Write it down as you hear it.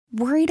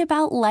Worried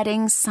about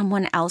letting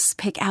someone else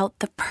pick out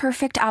the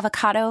perfect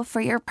avocado for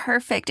your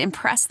perfect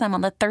impress them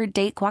on the third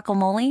date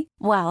guacamole?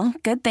 Well,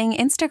 good thing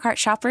Instacart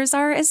shoppers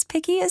are as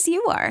picky as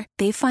you are.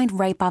 They find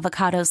ripe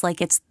avocados like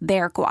it's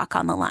their guac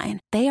on the line.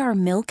 They are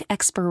milk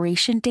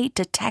expiration date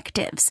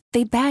detectives.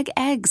 They bag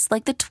eggs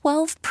like the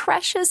 12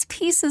 precious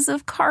pieces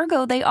of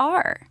cargo they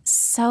are.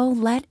 So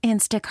let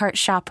Instacart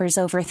shoppers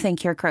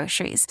overthink your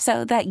groceries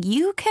so that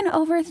you can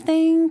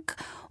overthink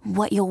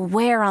what you'll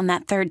wear on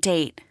that third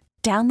date.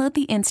 Download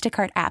the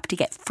Instacart app to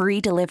get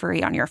free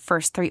delivery on your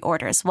first 3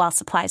 orders while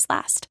supplies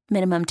last.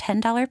 Minimum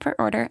 $10 per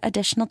order.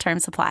 Additional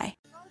terms apply.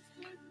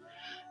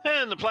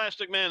 And the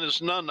Plastic Man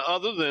is none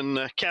other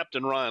than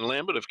Captain Ryan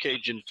Lambert of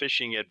Cajun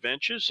Fishing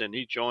Adventures, and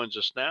he joins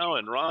us now.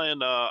 And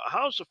Ryan,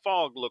 how's the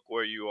fog look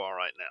where you are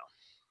right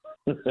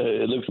now?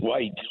 It looks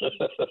white.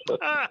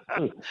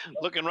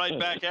 Looking right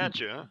back at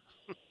you, huh?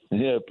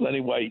 Yeah,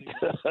 plenty white.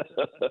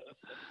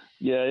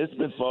 Yeah, it's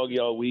been foggy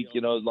all week,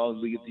 as long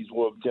as we get these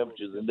warm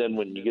temperatures. And then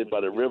when you get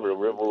by the river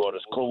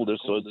water's colder,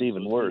 so it's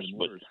even worse.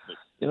 But,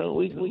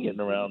 we're getting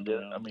around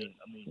there. I mean,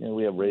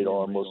 we have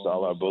radar on most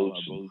all our boats.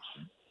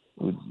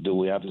 We do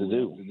what we have to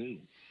do.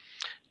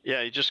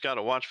 Yeah, you just got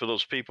to watch for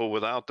those people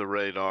without the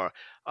radar.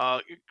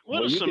 You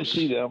can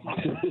see them.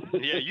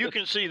 Yeah, you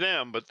can see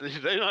them, but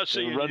they're not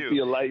seeing run you. For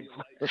your life.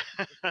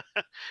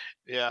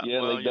 Yeah. Yeah,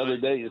 well, like the other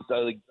day, it's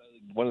like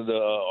one of the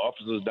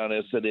officers down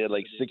there said they had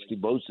like 60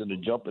 boats in the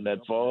jump in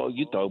that fog.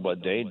 You talk about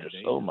dangerous.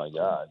 Oh, my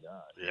God.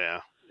 Yeah,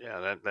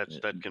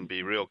 that can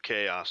be real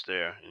chaos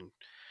there. And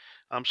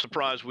I'm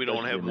surprised we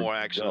don't have more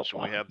accidents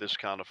when we have this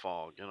kind of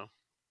fog,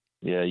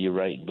 Yeah, you're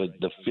right. But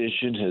the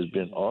fishing has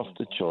been off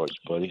the charts,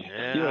 buddy.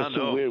 Yeah, it's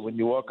so weird. When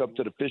you walk up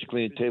to the fish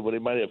cleaning table, they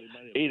might have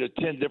 8 or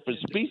 10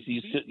 different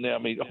species sitting there. I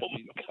mean, oh,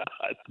 my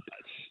God.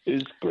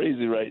 It's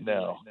crazy right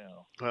now.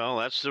 Well,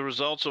 that's the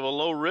results of a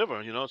low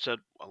river. It's at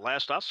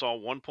last I saw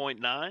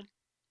 1.9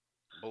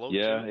 below 2.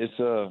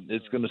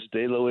 It's going to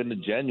stay low into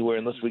January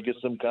unless we get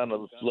some kind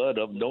of flood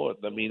up north.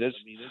 I mean, it's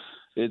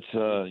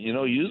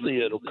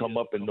usually it'll come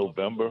up in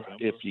November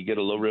if you get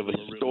a low river.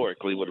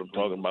 Historically, what I'm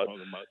talking about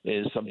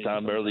is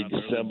sometime early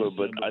December.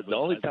 But the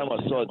only time I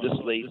saw it this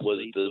late was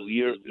the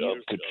year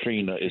of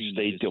Katrina. It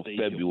stayed till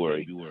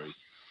February,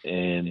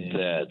 and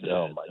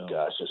oh my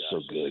gosh, it's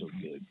so good.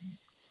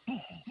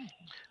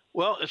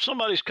 Well, if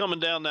somebody's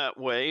coming down that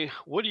way,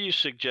 what do you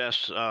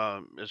suggest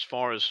as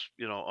far as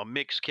a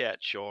mixed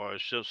catch or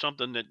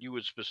something that you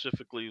would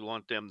specifically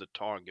want them to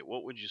target?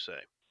 What would you say?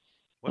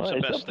 What's the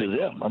best thing?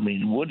 It's up to them. I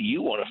mean, what do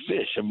you want to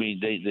fish? I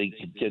mean, they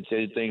can catch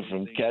anything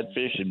from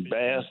catfish and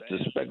bass to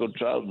speckled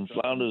trout and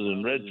flounders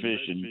and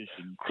redfish and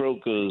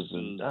croakers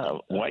and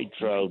white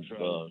trout.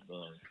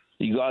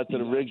 You go out to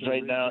the rigs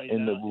right now,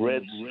 and the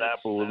red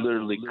snapper will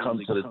literally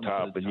come to the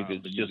top, and you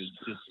can just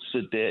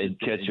sit there and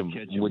catch them,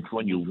 which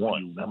one you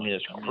want. I mean,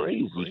 it's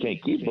crazy. You can't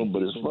keep them,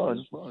 but it's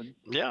fun.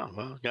 Yeah,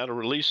 well, got to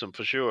release them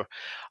for sure.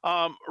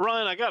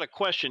 Ryan, I got a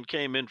question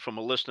came in from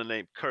a listener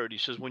named Kurt. He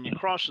says, when you're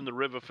crossing the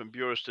river from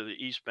Buras to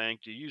the East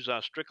Bank, do you use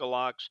our stricker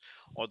locks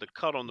or the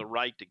cut on the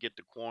right to get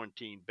to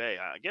Quarantine Bay?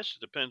 I guess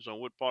it depends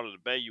on what part of the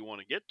bay you want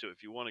to get to.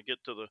 If you want to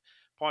get to the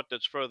part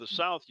that's further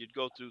south, you'd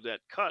go through that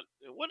cut.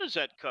 What is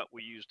that cut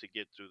we use to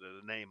get through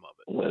the name of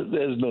it? Well,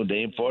 there's no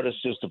name for it.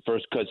 It's just the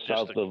first cut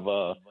south of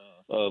the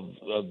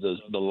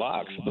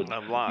locks. But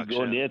you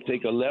go in there,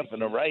 take a left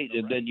and a right,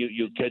 and then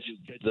you catch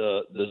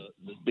the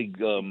big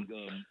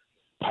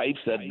pipes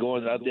that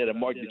going out there to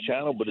mark the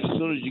channel. But as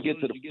soon as you get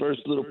to the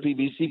first little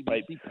PVC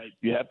pipe,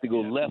 you have to go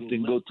left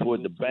and go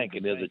toward the bank,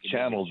 and there's a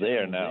channel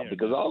there now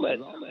because all that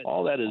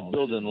is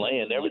building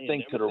land.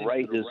 Everything to the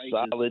right is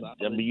solid.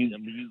 I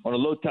mean, on a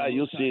low tide,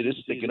 you'll see it's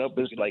sticking up.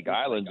 It's like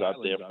islands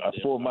out there.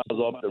 4 miles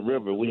off the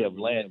river, we have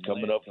land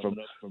coming up from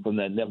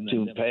that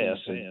Neptune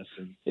Pass and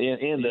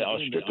the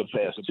Austrica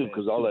Pass too,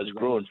 because all that's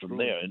growing from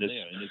there, and it's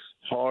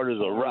hard as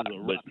a rock,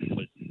 but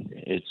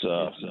it's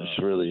a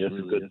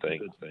good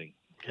thing.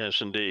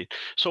 Yes, indeed.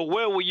 So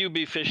where will you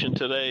be fishing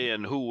today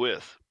and who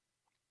with?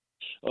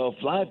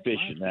 Fly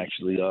fishing,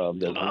 actually.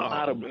 There's a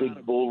lot of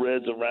big bull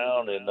reds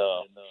around, and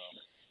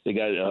they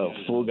got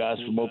 4 guys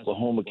from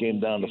Oklahoma came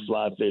down to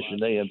fly fish, and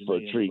they in for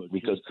a treat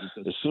because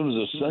as soon as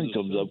the sun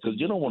comes up, because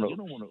you don't want to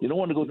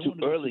go too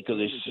early because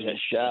they're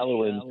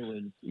shallow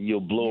and you'll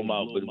blow them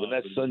out. But when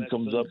that sun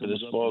comes up and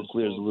this fog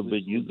clears a little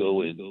bit, you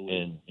go in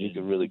and you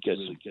can really catch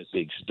some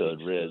big stud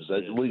reds.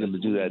 We're going to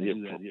do that here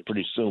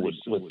pretty soon with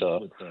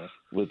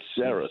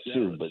Sarah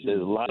too. But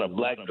there's a lot of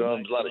black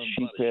drums, a lot of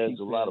sheepheads,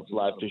 a lot of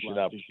fly fishing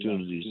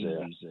opportunities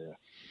there.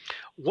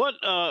 What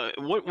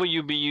will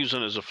you be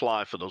using as a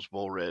fly for those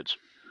bull reds?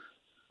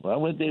 Well, I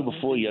went day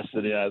before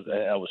yesterday.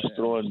 I was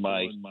throwing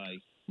my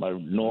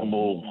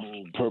normal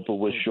purple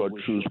with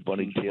chartreuse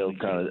bunny tail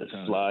kind of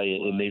fly,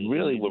 and they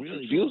really were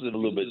confusing a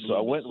little bit. So I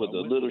went with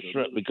a little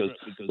shrimp because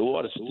the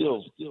water's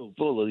still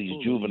full of these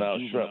juvenile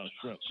shrimp.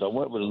 So I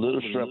went with a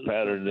little shrimp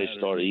pattern, and they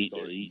started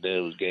eating. Then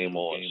it was game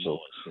on. So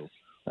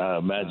I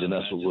imagine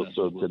that's what we'll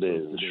throw today,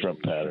 the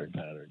shrimp pattern.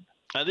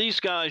 Are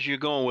these guys you're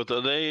going with, are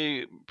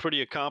they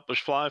pretty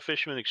accomplished fly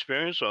fishermen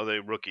experience, or are they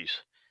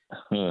rookies?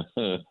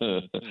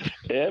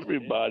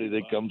 Everybody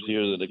that comes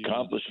here is an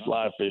accomplished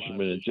fly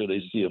fisherman until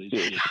they see a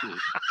fish.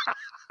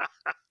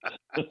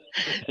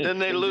 Then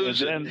they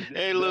lose it.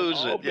 They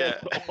lose it, yeah.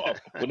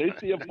 When they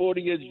see a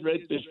 40-inch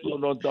redfish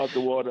floating on top of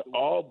the water,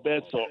 all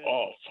bets are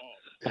off.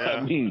 Yeah.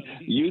 I mean,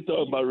 you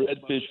talk about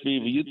redfish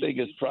fever, you think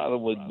it's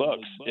problem with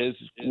bucks. It's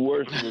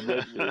worse than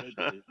redfish.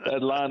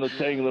 That line will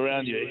tangle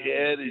around your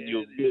head and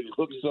you'll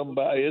hook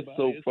somebody. It's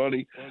so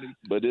funny,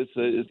 but it's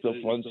a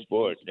fun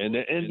sport. And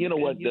you know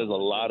what? There's a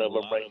lot of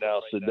them right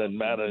now, so it doesn't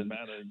matter. And,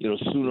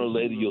 sooner or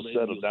later you'll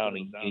settle down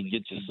and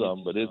get you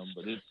some. But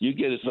you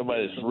get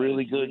somebody that's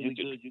really good,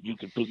 you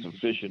can put some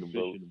fish in the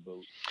boat.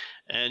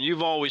 And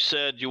you've always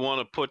said you want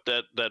to put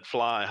that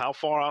fly how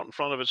far out in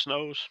front of its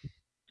nose?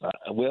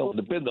 Well, it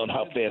depends on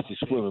how fast he's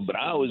swimming, but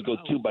I always go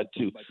 2 by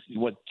 2. You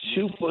want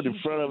 2 foot in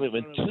front of him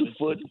and 2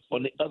 foot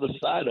on the other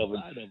side of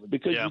him,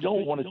 because you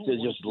don't want it to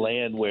just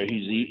land where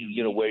he's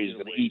eating, where he's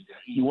going to eat.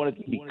 You want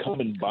it to be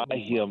coming by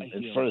him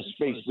in front of his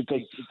face,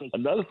 because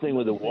another thing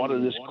with the water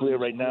this clear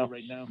right now,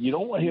 you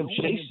don't want him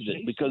chasing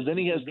it, because then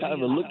he has time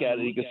to look at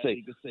it. He can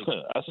say,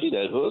 I see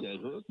that hook.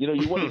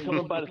 You want it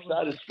coming by the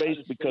side of his face,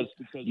 because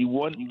you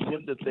want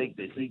him to think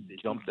that he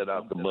jumped it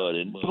out the mud,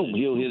 and boom,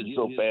 he'll hit it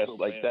so fast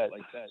like that.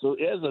 So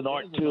there's an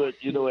art to it,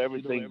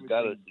 everything's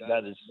got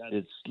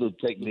its little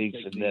techniques,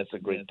 and that's a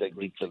great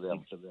technique for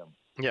them.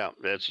 Yeah,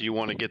 you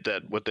want to get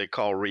that what they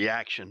call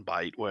reaction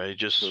bite, where he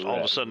just all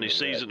of a sudden he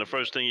sees it, and the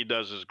first thing he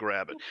does is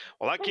grab it.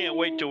 Well, I can't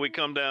wait till we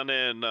come down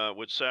there and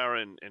with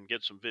Sarah and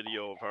get some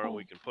video of her.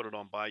 We can put it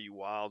on Bayou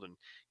Wild and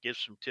give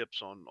some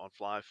tips on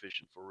fly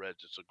fishing for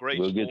reds. It's a great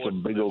sport. Get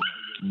some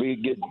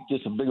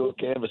get some big old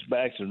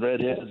canvasbacks and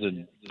redheads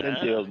and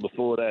pintails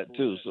before that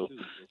too. So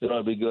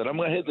it'll be good. I'm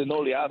gonna hit the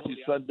Noli Aussie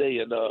Sunday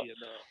and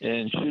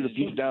shoot a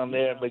few down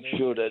there and make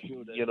sure that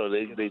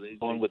they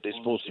doing what they're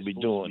supposed to be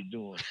doing.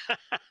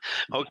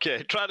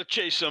 Okay, try to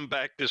chase some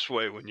back this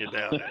way when you're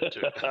down there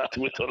too. I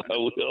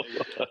will.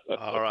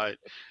 All right.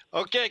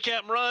 Okay,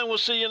 Captain Ryan, we'll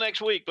see you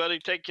next week, buddy.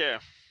 Take care.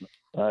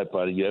 All right,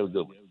 buddy. You have a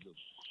good one. All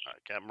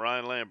right, Captain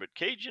Ryan Lambert,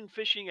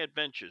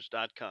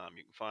 CajunFishingAdventures.com.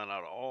 You can find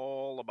out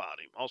all about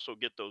him. Also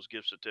get those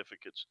gift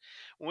certificates.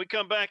 When we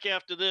come back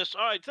after this,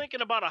 all right,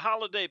 thinking about a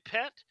holiday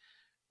pet,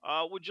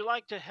 would you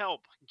like to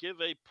help give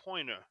a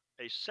pointer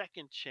a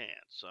second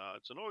chance?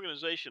 It's an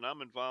organization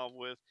I'm involved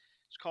with.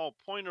 It's called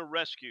Pointer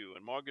Rescue,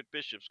 and Margaret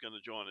Bishop's going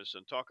to join us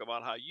and talk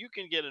about how you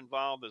can get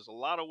involved. There's a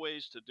lot of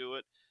ways to do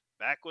it.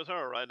 Back with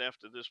her right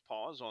after this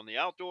pause on the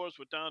Outdoors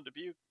with Don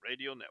Dubuque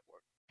Radio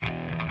Network.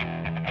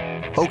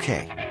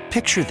 Okay,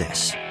 picture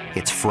this.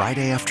 It's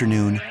Friday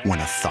afternoon when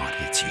a thought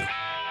hits you.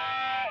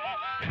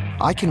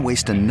 I can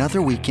waste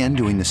another weekend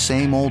doing the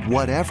same old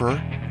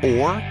whatever,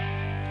 or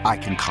I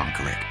can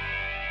conquer it.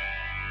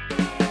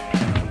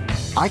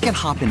 I can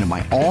hop into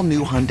my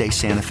all-new Hyundai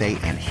Santa Fe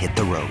and hit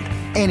the road.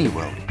 Any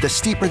road. The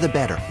steeper, the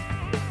better.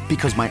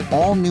 Because my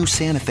all-new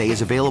Santa Fe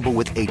is available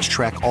with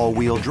H-Track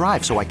all-wheel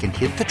drive, so I can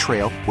hit the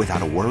trail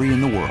without a worry in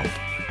the world.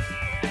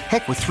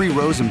 Heck, with 3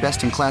 rows and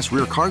best-in-class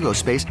rear cargo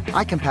space,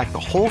 I can pack the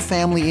whole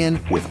family in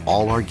with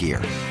all our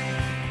gear.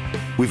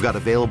 We've got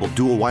available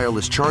dual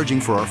wireless charging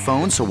for our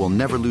phones, so we'll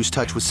never lose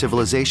touch with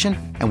civilization,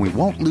 and we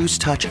won't lose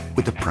touch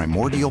with the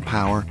primordial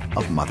power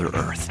of Mother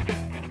Earth.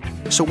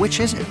 So which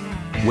is it?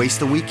 Waste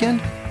the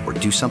weekend or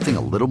do something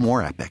a little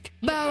more epic?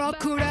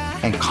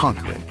 And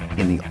conquer it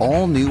in the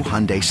all-new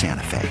Hyundai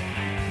Santa Fe.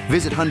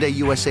 Visit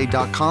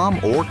HyundaiUSA.com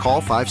or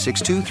call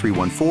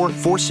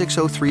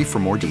 562-314-4603 for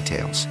more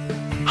details.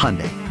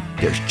 Hyundai,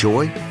 there's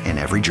joy in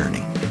every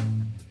journey.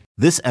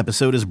 This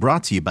episode is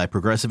brought to you by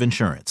Progressive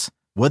Insurance.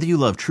 Whether you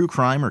love true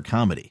crime or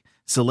comedy,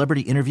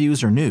 celebrity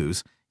interviews or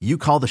news, you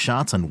call the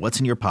shots on what's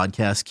in your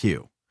podcast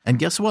queue. And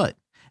guess what?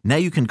 Now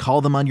you can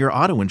call them on your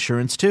auto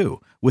insurance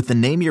too with the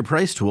Name Your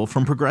Price tool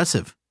from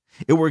Progressive.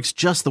 It works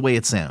just the way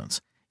it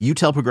sounds. You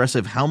tell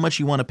Progressive how much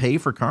you want to pay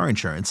for car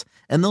insurance,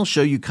 and they'll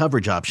show you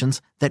coverage options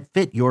that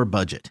fit your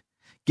budget.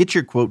 Get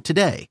your quote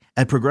today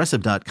at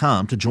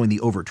Progressive.com to join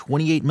the over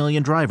 28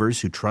 million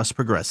drivers who trust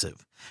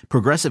Progressive.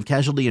 Progressive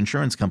Casualty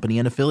Insurance Company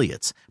and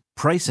Affiliates.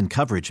 Price and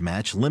coverage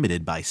match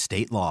limited by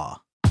state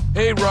law.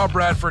 Hey, Rob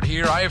Bradford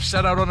here. I have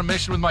set out on a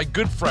mission with my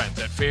good friends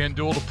at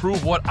FanDuel to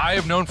prove what I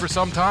have known for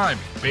some time.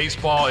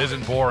 Baseball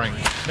isn't boring.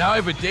 Now I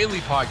have a daily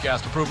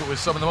podcast to prove it with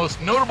some of the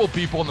most notable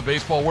people in the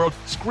baseball world,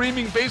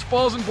 screaming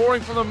baseball isn't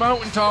boring from the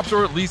mountaintops,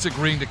 or at least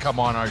agreeing to come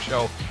on our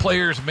show.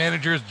 Players,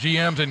 managers,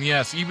 GMs, and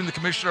yes, even the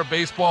commissioner of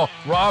baseball,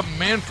 Rob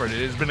Manfred.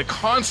 It has been a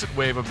constant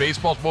wave of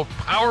baseball's most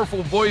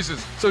powerful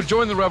voices. So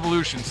join the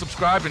revolution.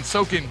 Subscribe and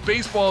soak in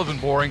Baseball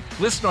Isn't Boring.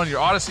 Listen on your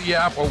Odyssey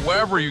app or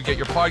wherever you get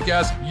your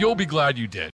podcasts. You'll be glad you did.